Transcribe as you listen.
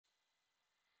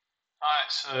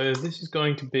Alright, so this is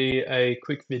going to be a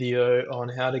quick video on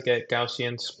how to get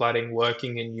Gaussian splatting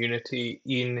working in Unity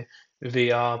in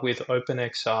VR with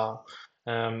OpenXR.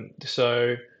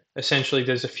 So essentially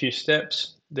there's a few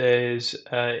steps. There's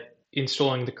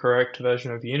installing the correct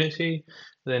version of Unity,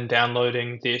 then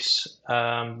downloading this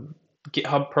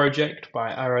GitHub project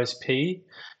by RSP,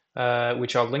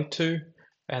 which I'll link to.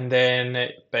 And then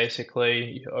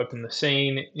basically you open the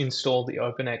scene, install the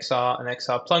OpenXR and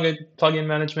XR plugin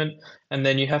management, and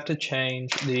then you have to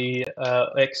change the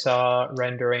XR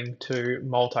rendering to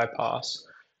multipass.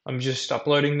 I'm just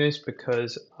uploading this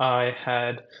because I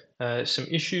had some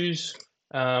issues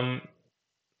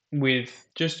with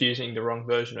just using the wrong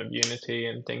version of Unity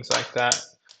and things like that.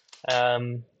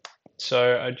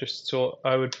 So I just thought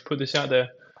I would put this out there.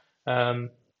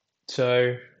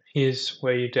 So here's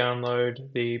where you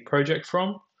download the project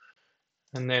from.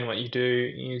 And then what you do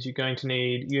is you're going to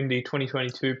need Unity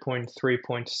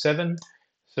 2022.3.7.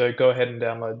 So go ahead and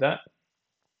download that.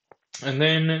 And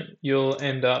then you'll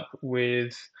end up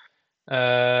with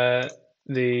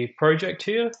the project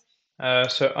here.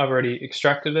 So I've already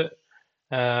extracted it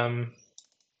and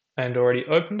already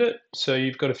opened it. So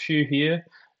you've got a few here.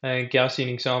 Gaussian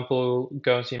example,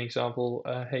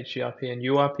 HGRP and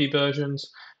URP versions.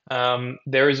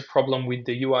 There is a problem with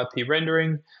the URP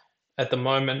rendering at the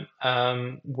moment,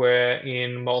 where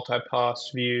in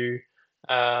multipass view,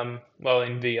 well,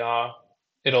 in VR,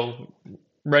 it'll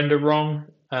render wrong.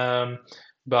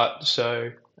 But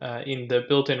so in the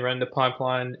built-in render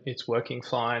pipeline, it's working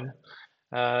fine.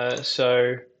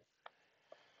 So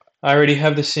I already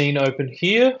have the scene open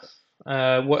here.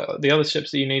 What the other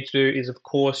steps that you need to do is, of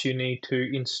course, you need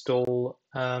to install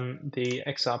the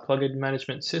XR plugin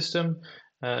management system.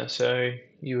 So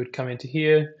you would come into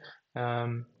here,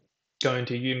 go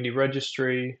into Unity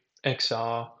registry,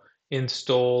 XR,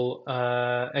 install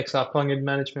XR plugin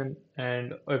management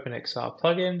and OpenXR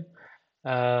plugin.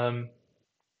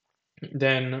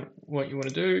 Then what you want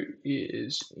to do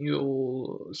is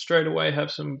you'll straight away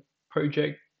have some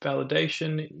project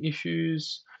validation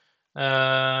issues.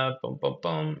 So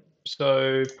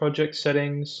project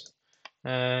settings,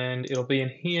 and it'll be in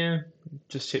here.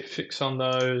 Just hit fix on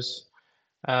those.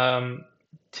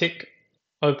 Tick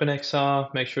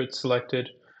OpenXR, make sure it's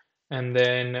selected. And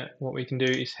then what we can do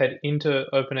is head into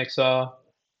OpenXR,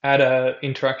 add a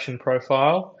interaction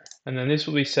profile, and then this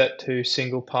will be set to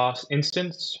single pass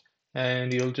instance,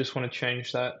 and you'll just want to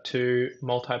change that to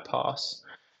multi-pass.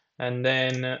 And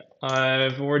then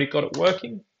I've already got it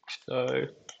working, so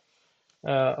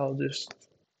I'll just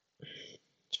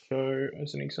show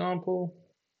as an example.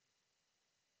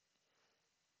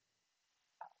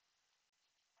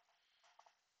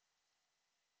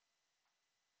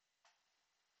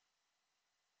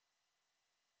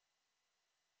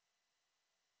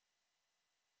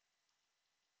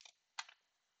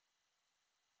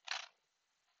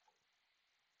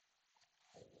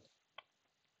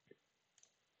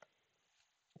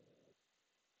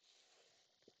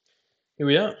 Here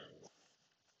we are.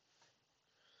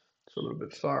 It's a little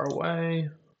bit far away.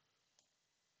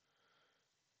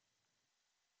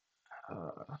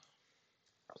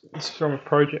 It's from a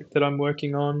project that I'm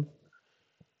working on.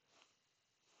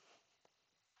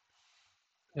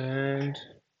 And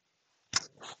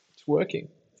it's working.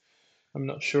 I'm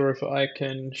not sure if I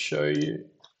can show you.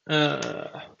 It'll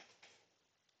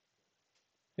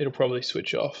probably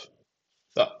switch off,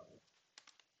 but